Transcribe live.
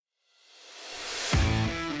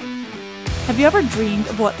Have you ever dreamed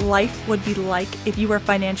of what life would be like if you were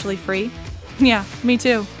financially free? Yeah, me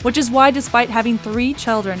too. Which is why, despite having 3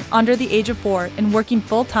 children under the age of 4 and working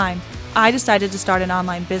full-time, I decided to start an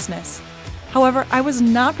online business. However, I was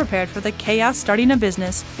not prepared for the chaos starting a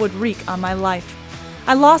business would wreak on my life.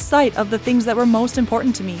 I lost sight of the things that were most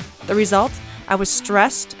important to me. The result? I was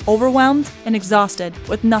stressed, overwhelmed, and exhausted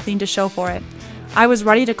with nothing to show for it. I was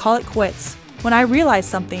ready to call it quits when I realized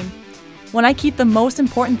something. When I keep the most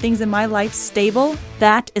important things in my life stable,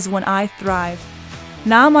 that is when I thrive.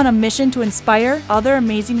 Now I'm on a mission to inspire other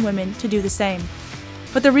amazing women to do the same.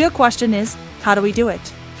 But the real question is, how do we do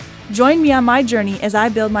it? Join me on my journey as I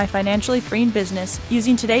build my financially freeing business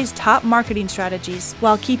using today's top marketing strategies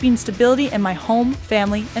while keeping stability in my home,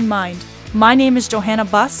 family, and mind. My name is Johanna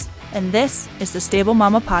Buss, and this is the Stable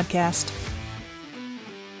Mama Podcast.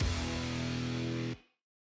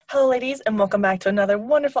 Hello, ladies, and welcome back to another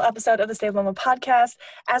wonderful episode of the Stable Mama Podcast.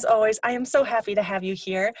 As always, I am so happy to have you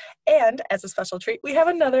here. And as a special treat, we have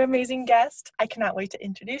another amazing guest. I cannot wait to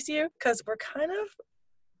introduce you because we're kind of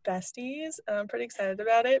besties. I'm pretty excited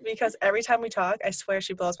about it because every time we talk, I swear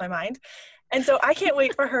she blows my mind. And so I can't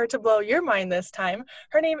wait for her to blow your mind this time.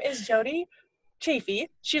 Her name is Jody Chaffee.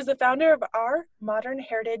 She is the founder of Our Modern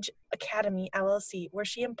Heritage Academy, LLC, where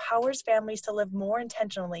she empowers families to live more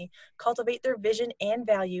intentionally, cultivate their vision and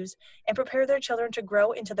values, and prepare their children to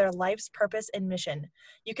grow into their life's purpose and mission.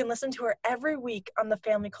 You can listen to her every week on the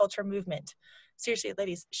Family Culture Movement. Seriously,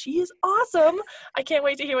 ladies, she is awesome. I can't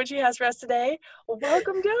wait to hear what she has for us today.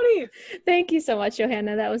 Welcome, Jody. Thank you so much,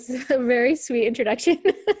 Johanna. That was a very sweet introduction.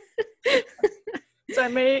 So I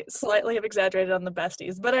may slightly have exaggerated on the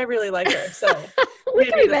besties, but I really like her. So we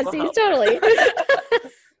can be besties, totally.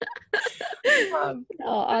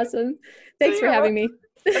 Awesome. Thanks for having me.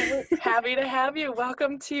 Happy to have you.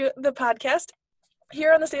 Welcome to the podcast.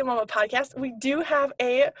 Here on the Stable Mama Podcast, we do have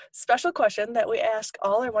a special question that we ask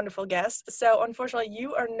all our wonderful guests. So unfortunately,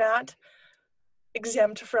 you are not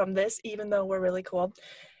exempt from this, even though we're really cool.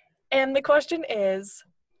 And the question is,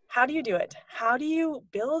 how do you do it? How do you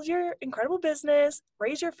build your incredible business,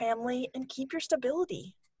 raise your family, and keep your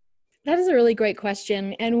stability? That is a really great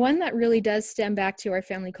question, and one that really does stem back to our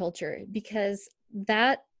family culture, because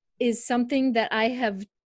that is something that I have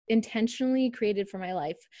intentionally created for my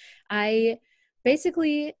life. I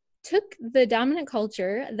basically took the dominant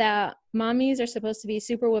culture that mommies are supposed to be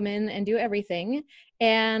superwomen and do everything,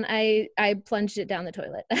 and I plunged it down the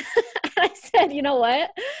toilet. I said, you know what?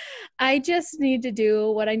 I just need to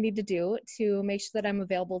do what I need to do to make sure that I'm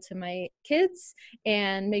available to my kids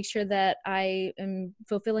and make sure that I am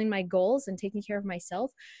fulfilling my goals and taking care of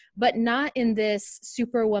myself, but not in this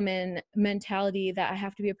superwoman mentality that I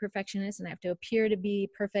have to be a perfectionist and I have to appear to be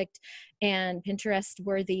perfect and Pinterest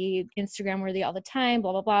worthy, Instagram worthy all the time,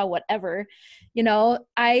 blah, blah, blah, whatever. You know,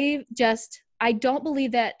 I don't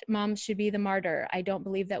believe that moms should be the martyr. I don't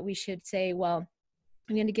believe that we should say, well,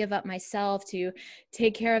 I'm going to give up myself to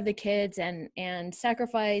take care of the kids and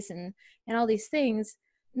sacrifice and all these things.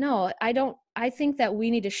 No, I don't. I think that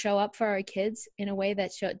we need to show up for our kids in a way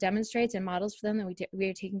that demonstrates and models for them that we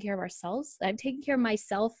are taking care of ourselves. I'm taking care of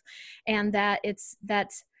myself, and that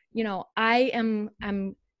you know, I'm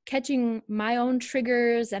catching my own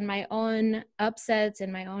triggers and my own upsets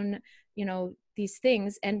and my own, you know, these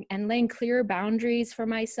things and laying clear boundaries for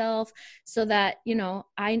myself so that, you know,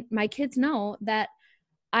 my kids know that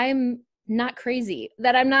I'm not crazy,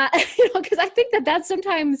 that I'm not, you know, because I think that that's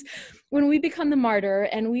sometimes when we become the martyr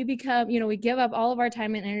and we become, you know, we give up all of our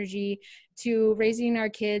time and energy to raising our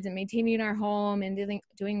kids and maintaining our home and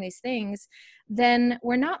doing these things, then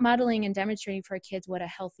we're not modeling and demonstrating for our kids what a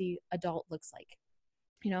healthy adult looks like.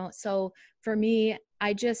 You know, so for me,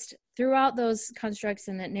 I just threw out those constructs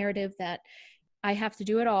and that narrative that I have to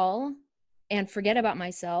do it all and forget about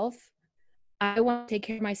myself. I want to take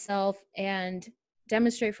care of myself and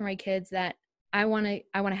demonstrate for my kids that I want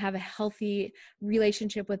to have a healthy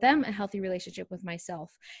relationship with them, a healthy relationship with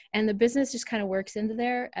myself. And the business just kind of works into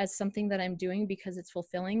there as something that I'm doing because it's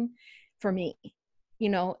fulfilling for me. You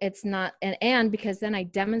know, it's not, and because then I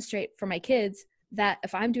demonstrate for my kids that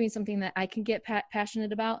if I'm doing something that I can get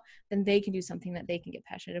passionate about, then they can do something that they can get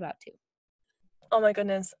passionate about too. Oh my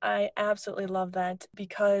goodness, I absolutely love that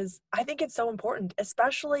because I think it's so important,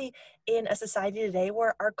 especially in a society today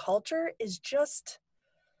where our culture is just,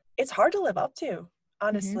 it's hard to live up to,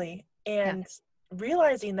 honestly. Mm-hmm. And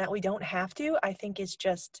realizing that we don't have to, I think is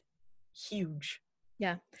just huge.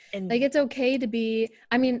 Yeah. And like, it's okay to be,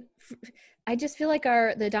 I mean, I just feel like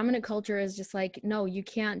the dominant culture is just like, no, you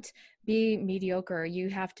can't be mediocre. You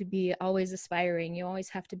have to be always aspiring. You always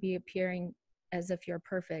have to be appearing as if you're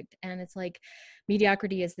perfect. And it's like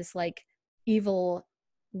mediocrity is this like evil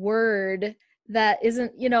word that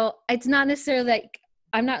isn't, it's not necessarily like,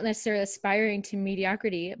 I'm not necessarily aspiring to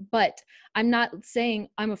mediocrity, but I'm not saying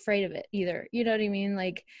I'm afraid of it either. You know what I mean?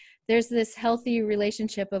 Like there's this healthy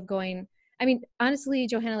relationship of going, I mean, honestly,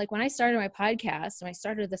 Johanna, like when I started my podcast and I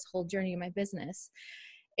started this whole journey in my business,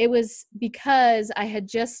 it was because I had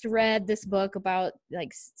just read this book about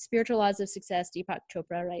like spiritual laws of success, Deepak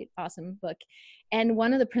Chopra, right? Awesome book. And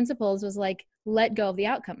one of the principles was like, let go of the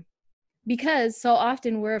outcome, because so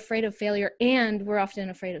often we're afraid of failure and we're often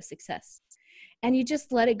afraid of success. And you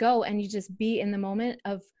just let it go and you just be in the moment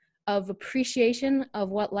of appreciation of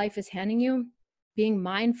what life is handing you, being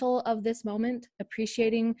mindful of this moment,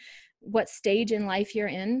 appreciating what stage in life you're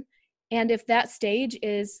in. And if that stage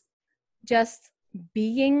is just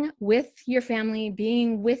being with your family,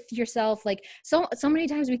 being with yourself, like so many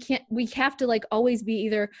times we have to like always be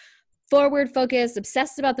either forward focused,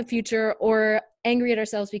 obsessed about the future, or angry at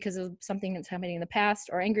ourselves because of something that's happening in the past,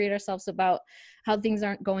 or angry at ourselves about how things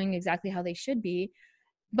aren't going exactly how they should be.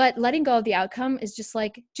 But letting go of the outcome is just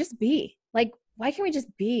like, just be. Like, why can't we just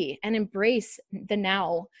be and embrace the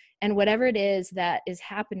now and whatever it is that is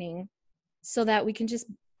happening, so that we can just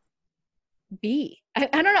be. I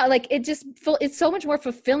don't know, like it's so much more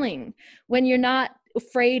fulfilling when you're not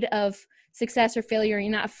afraid of success or failure.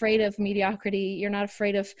 You're not afraid of mediocrity. You're not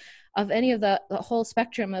afraid of any of the whole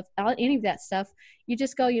spectrum of any of that stuff. You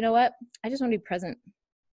just go, you know what? I just want to be present.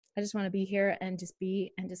 I just want to be here and just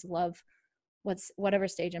be and just love whatever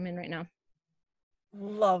stage I'm in right now.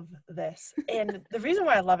 Love this. And the reason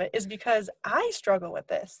why I love it is because I struggle with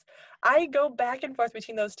this. I go back and forth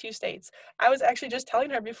between those two states. I was actually just telling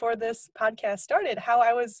her before this podcast started how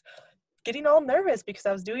I was getting all nervous because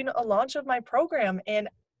I was doing a launch of my program and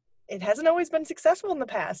it hasn't always been successful in the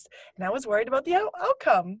past. And I was worried about the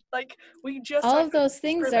outcome. Like we just all of those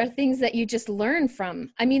things are things that you just learn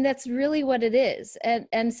from. I mean, that's really what it is.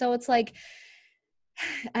 And so it's like,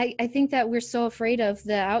 I think that we're so afraid of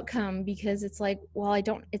the outcome because it's like, well,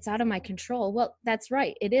 it's out of my control. Well, that's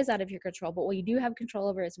right. It is out of your control. But what you do have control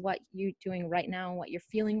over is what you're doing right now and what you're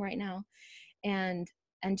feeling right now. And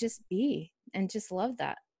just be, and just love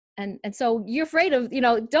that. And so you're afraid of,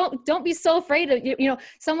 don't be so afraid of,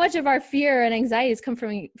 so much of our fear and anxiety has come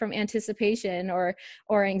from anticipation or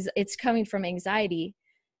it's coming from anxiety.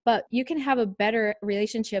 But you can have a better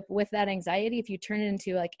relationship with that anxiety if you turn it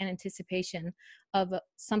into like an anticipation of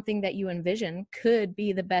something that you envision could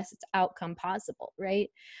be the best outcome possible, right?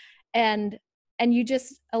 And you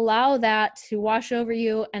just allow that to wash over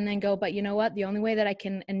you and then go, but you know what? The only way that I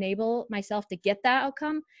can enable myself to get that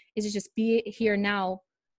outcome is to just be here now,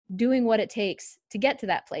 doing what it takes to get to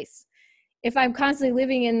that place. If I'm constantly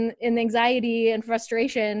living in anxiety and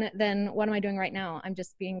frustration, then what am I doing right now? I'm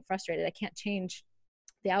just being frustrated. I can't change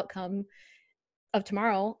the outcome of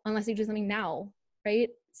tomorrow unless you do something now, right?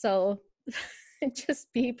 So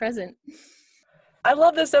just be present. I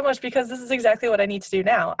love this so much because this is exactly what I need to do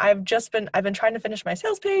now. I've been trying to finish my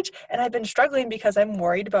sales page and I've been struggling because I'm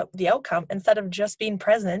worried about the outcome instead of just being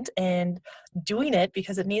present and doing it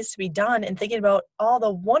because it needs to be done and thinking about all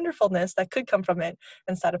the wonderfulness that could come from it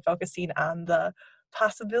instead of focusing on the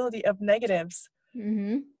possibility of negatives.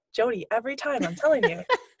 Mm-hmm. Jody, every time, I'm telling you,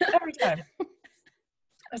 every time.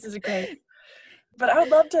 This is great. But I would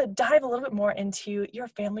love to dive a little bit more into your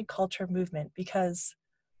family culture movement because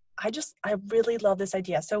I really love this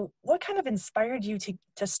idea. So what kind of inspired you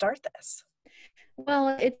to start this? Well,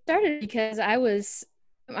 it started because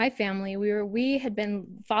my family, we had been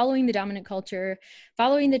following the dominant culture,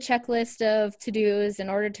 following the checklist of to-dos in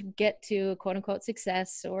order to get to quote unquote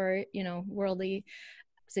success or, worldly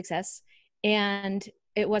success. And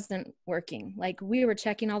it wasn't working. Like we were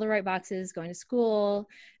checking all the right boxes, going to school,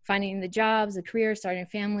 finding the jobs, the career, starting a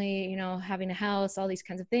family, having a house, all these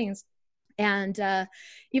kinds of things. And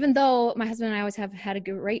even though my husband and I always have had a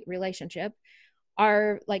great relationship,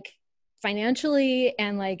 our like financially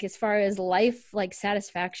and like as far as life like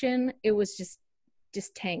satisfaction, it was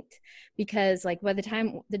just tanked because like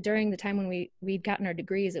during the time when we'd gotten our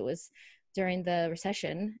degrees, it was during the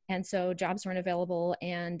recession, and so jobs weren't available.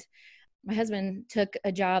 And my husband took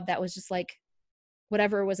a job that was just like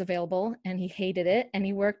whatever was available, and he hated it. And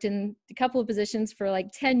he worked in a couple of positions for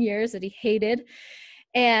like 10 years that he hated.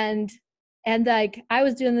 And like I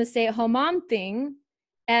was doing the stay-at-home mom thing,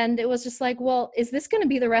 and it was just like, well, is this going to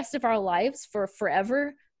be the rest of our lives for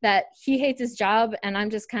forever? That he hates his job and I'm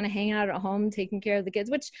just kind of hanging out at home taking care of the kids,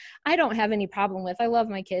 which I don't have any problem with. I love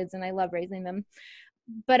my kids and I love raising them.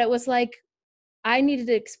 But it was like, I needed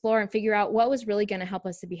to explore and figure out what was really going to help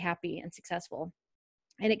us to be happy and successful.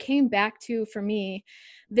 And it came back to, for me,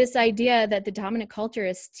 this idea that the dominant culture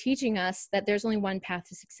is teaching us that there's only one path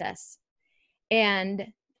to success. And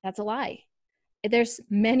That's a lie. There's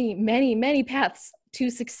many, many, many paths to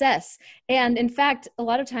success. And in fact, a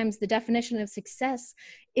lot of times the definition of success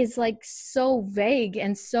is like so vague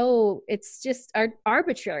and so it's just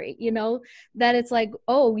arbitrary, that it's like,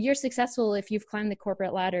 oh, you're successful if you've climbed the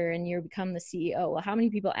corporate ladder and you become the CEO. Well, how many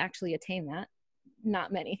people actually attain that?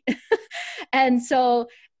 Not many. And so,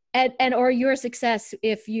 or your success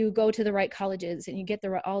if you go to the right colleges and you get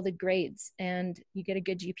all the grades and you get a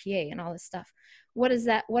good GPA and all this stuff. What does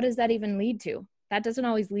that even lead to? That doesn't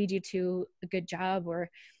always lead you to a good job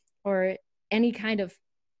or any kind of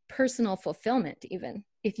personal fulfillment, even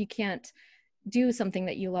if you can't do something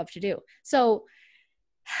that you love to do. So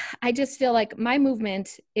I just feel like my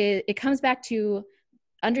movement, it comes back to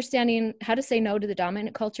understanding how to say no to the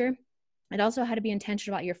dominant culture, and also how to be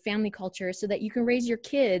intentional about your family culture so that you can raise your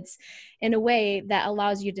kids in a way that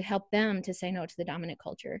allows you to help them to say no to the dominant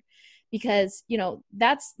culture. Because,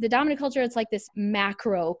 that's the dominant culture. It's like this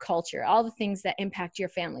macro culture, all the things that impact your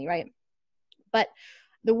family, right? But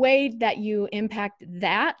the way that you impact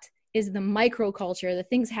that is the micro culture, the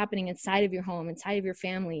things happening inside of your home, inside of your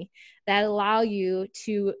family, that allow you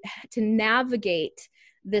to navigate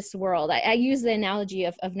this world. I use the analogy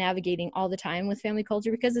of navigating all the time with family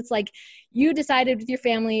culture, because it's like you decided with your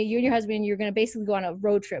family, you and your husband, you're going to basically go on a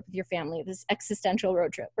road trip with your family, this existential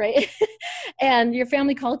road trip, right? And your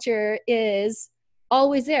family culture is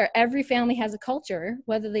always there. Every family has a culture,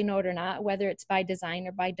 whether they know it or not, whether it's by design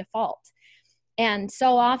or by default. And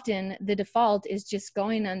so often the default is just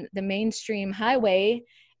going on the mainstream highway,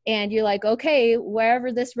 and you're like, okay,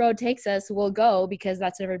 wherever this road takes us, we'll go because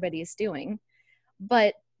that's what everybody is doing.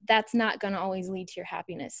 But that's not going to always lead to your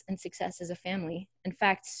happiness and success as a family. In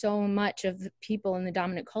fact, so much of the people in the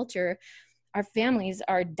dominant culture, our families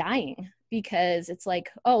are dying because it's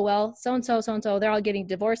like, oh, well, so-and-so, they're all getting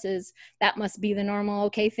divorces. That must be the normal,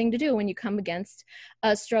 okay thing to do when you come against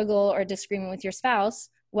a struggle or disagreement with your spouse.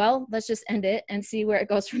 Well, let's just end it and see where it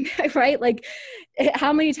goes from there, right? Like,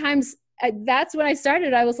 how many times, that's when I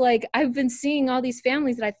started. I was like, I've been seeing all these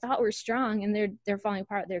families that I thought were strong, and they're falling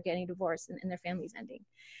apart. They're getting divorced, and their family's ending.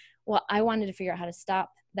 Well, I wanted to figure out how to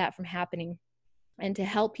stop that from happening and to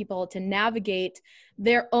help people to navigate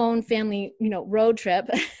their own family, road trip,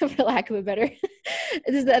 for lack of a better,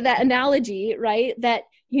 that analogy, right? That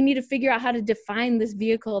you need to figure out how to define this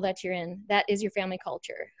vehicle that you're in. That is your family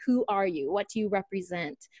culture. Who are you? What do you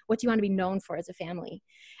represent? What do you want to be known for as a family?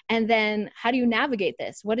 And then how do you navigate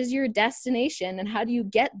this? What is your destination and how do you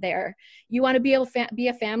get there? You want to be able to be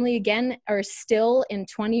a family again or still in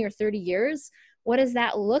 20 or 30 years? What does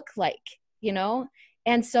that look like?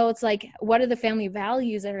 And so it's like, what are the family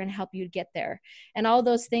values that are going to help you get there? And all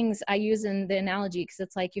those things I use in the analogy, because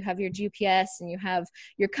it's like you have your GPS and you have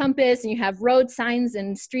your compass and you have road signs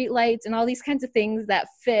and street lights and all these kinds of things that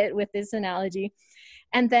fit with this analogy.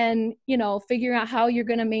 And then, figuring out how you're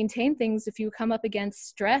going to maintain things if you come up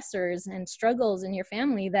against stressors and struggles in your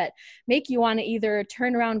family that make you want to either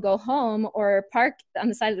turn around, go home, or park on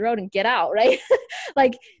the side of the road and get out, right?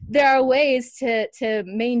 Like, there are ways to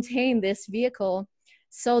maintain this vehicle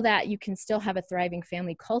so that you can still have a thriving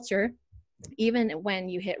family culture, even when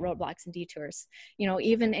you hit roadblocks and detours,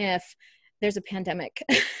 even if there's a pandemic,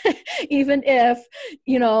 even if,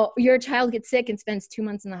 your child gets sick and spends 2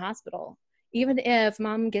 months in the hospital, even if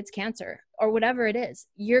mom gets cancer or whatever it is,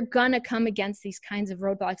 you're going to come against these kinds of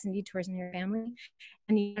roadblocks and detours in your family,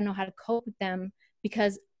 and you don't know how to cope with them,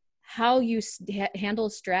 because how you handle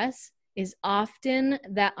stress is often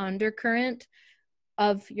that undercurrent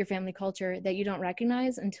of your family culture that you don't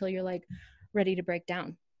recognize until you're like ready to break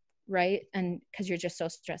down, right? And because you're just so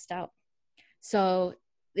stressed out. So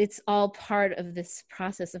it's all part of this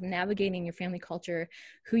process of navigating your family culture,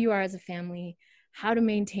 who you are as a family, how to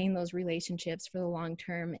maintain those relationships for the long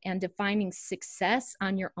term, and defining success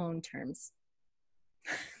on your own terms.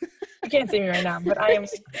 You can't see me right now, but I am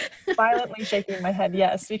violently shaking my head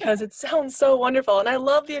yes, because it sounds so wonderful. And I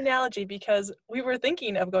love the analogy because we were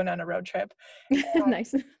thinking of going on a road trip.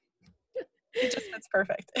 Nice. It just fits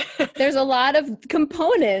perfect. There's a lot of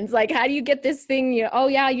components. Like, how do you get this thing?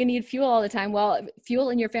 You need fuel all the time. Well, fuel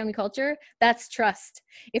in your family culture, that's trust.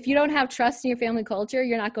 If you don't have trust in your family culture,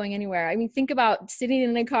 you're not going anywhere. I mean, think about sitting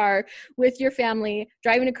in a car with your family,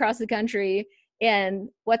 driving across the country, and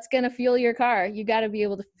what's going to fuel your car? You got to be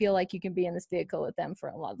able to feel like you can be in this vehicle with them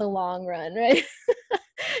for the long run, right?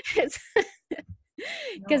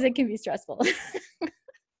 Because it can be stressful.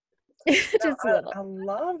 Just a little. I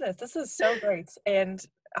love this. This is so great. And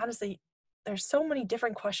honestly, there's so many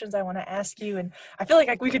different questions I want to ask you. And I feel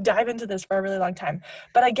like we could dive into this for a really long time.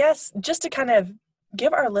 But I guess just to kind of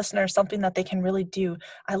give our listeners something that they can really do.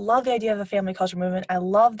 I love the idea of the family culture movement. I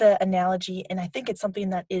love the analogy, and I think it's something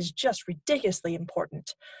that is just ridiculously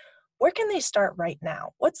important. Where can they start right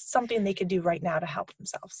now? What's something they could do right now to help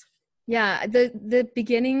themselves? Yeah, the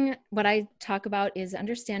beginning, what I talk about is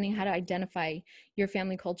understanding how to identify your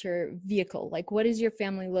family culture vehicle. Like, what does your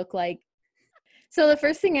family look like? So the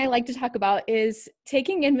first thing I like to talk about is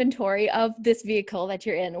taking inventory of this vehicle that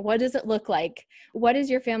you're in. What does it look like? What is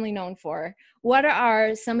your family known for? What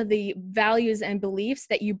are some of the values and beliefs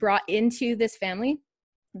that you brought into this family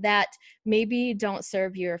that maybe don't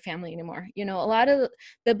serve your family anymore? You know, a lot of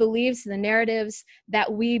the beliefs, the narratives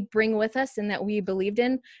that we bring with us and that we believed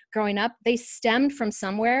in growing up, they stemmed from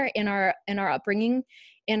somewhere in our upbringing,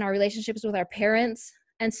 in our relationships with our parents.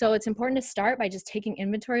 And so it's important to start by just taking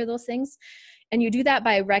inventory of those things. And you do that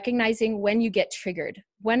by recognizing when you get triggered.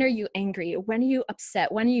 When are you angry? When are you upset?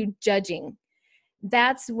 When are you judging?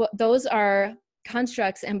 Those are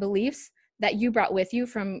constructs and beliefs that you brought with you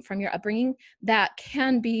from your upbringing that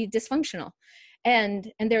can be dysfunctional. And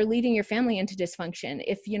they're leading your family into dysfunction.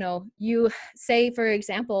 If, you say, for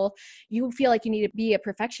example, you feel like you need to be a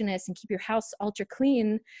perfectionist and keep your house ultra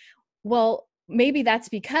clean, well, maybe that's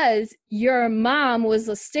because your mom was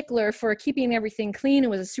a stickler for keeping everything clean and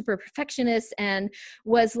was a super perfectionist and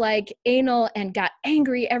was like anal and got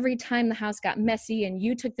angry every time the house got messy and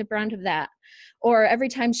you took the brunt of that. Or every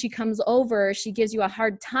time she comes over, she gives you a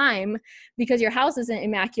hard time because your house isn't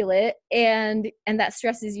immaculate and that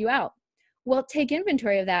stresses you out. Well, take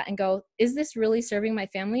inventory of that and go, is this really serving my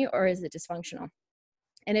family or is it dysfunctional?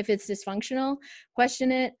 And if it's dysfunctional,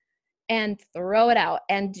 question it and throw it out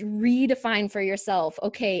and redefine for yourself.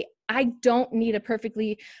 Okay, I don't need a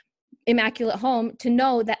perfectly immaculate home to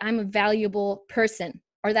know that I'm a valuable person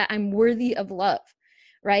or that I'm worthy of love,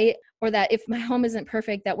 right? Or that if my home isn't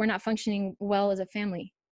perfect, that we're not functioning well as a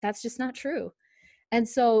family. That's just not true. And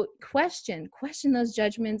so question those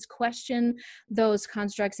judgments, question those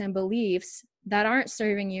constructs and beliefs that aren't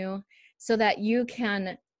serving you so that you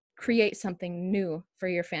can create something new for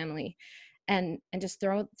your family. And just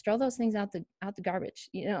throw those things out the garbage,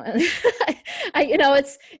 it's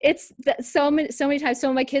so many times.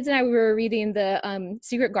 So my kids and I, we were reading the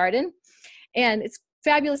Secret Garden, and it's a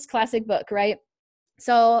fabulous classic book, right?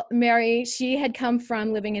 So Mary, she had come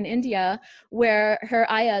from living in India where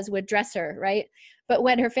her ayahs would dress her, right? But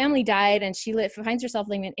when her family died and she finds herself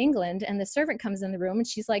living in England, and the servant comes in the room and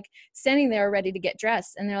she's like standing there ready to get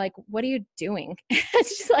dressed. And they're like, what are you doing? And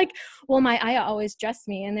she's like, well, my ayah always dressed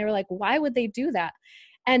me. And they were like, why would they do that?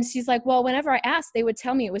 And she's like, well, whenever I asked, they would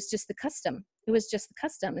tell me it was just the custom. It was just the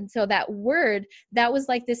custom. And so that was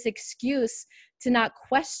like this excuse to not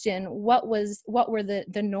question what were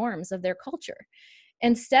the norms of their culture.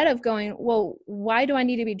 Instead of going, well, why do I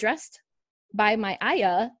need to be dressed by my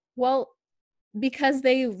ayah? Well, because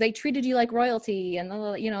they treated you like royalty and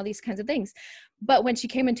these kinds of things. But when she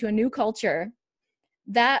came into a new culture,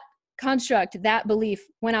 that construct, that belief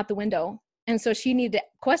went out the window. And so she needed to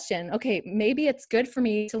question, okay, maybe it's good for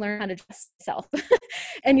me to learn how to dress myself.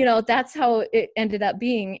 And that's how it ended up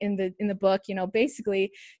being in the book.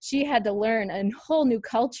 Basically she had to learn a whole new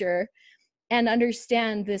culture and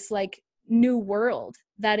understand this like new world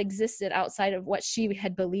that existed outside of what she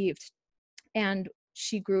had believed. And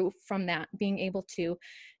she grew from that, being able to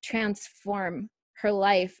transform her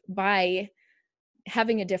life by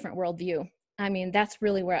having a different worldview. I mean, that's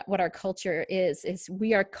really what our culture is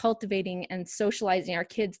we are cultivating and socializing our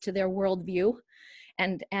kids to their worldview.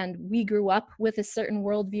 And we grew up with a certain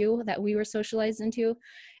worldview that we were socialized into.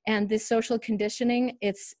 And this social conditioning,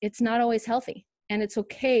 it's not always healthy. And it's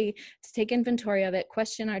okay to take inventory of it,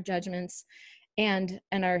 question our judgments and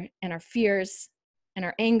our fears and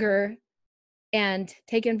our anger, and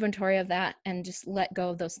take inventory of that and just let go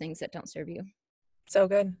of those things that don't serve you. So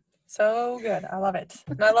good. So good. I love it.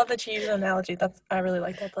 And I love the cheese analogy. I really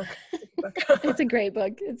like that book. It's a great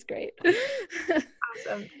book. It's great.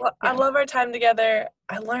 Awesome. Well, yeah. I love our time together.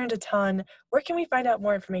 I learned a ton. Where can we find out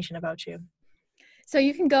more information about you? So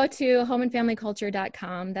you can go to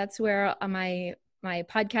homeandfamilyculture.com. That's where my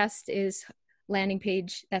podcast is landing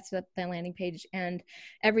page. That's the landing page, and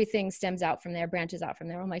everything stems out from there, branches out from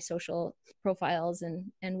there, all my social profiles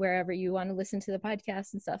and wherever you want to listen to the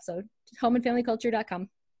podcast and stuff. So homeandfamilyculture.com.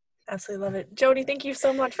 Absolutely love it. Jody, thank you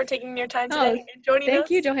so much for taking your time today and joining us. Thank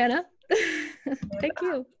you, Johanna. Thank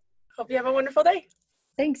you. Hope you have a wonderful day.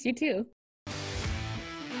 Thanks, you too.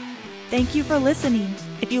 Thank you for listening.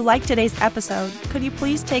 If you liked today's episode, could you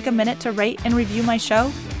please take a minute to rate and review my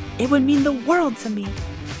show? It would mean the world to me.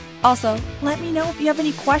 Also, let me know if you have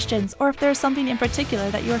any questions or if there's something in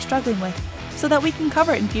particular that you are struggling with so that we can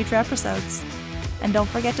cover it in future episodes. And don't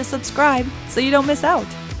forget to subscribe so you don't miss out.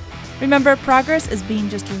 Remember, progress is being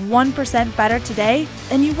just 1% better today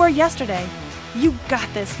than you were yesterday. You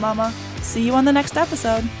got this, Mama. See you on the next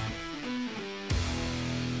episode.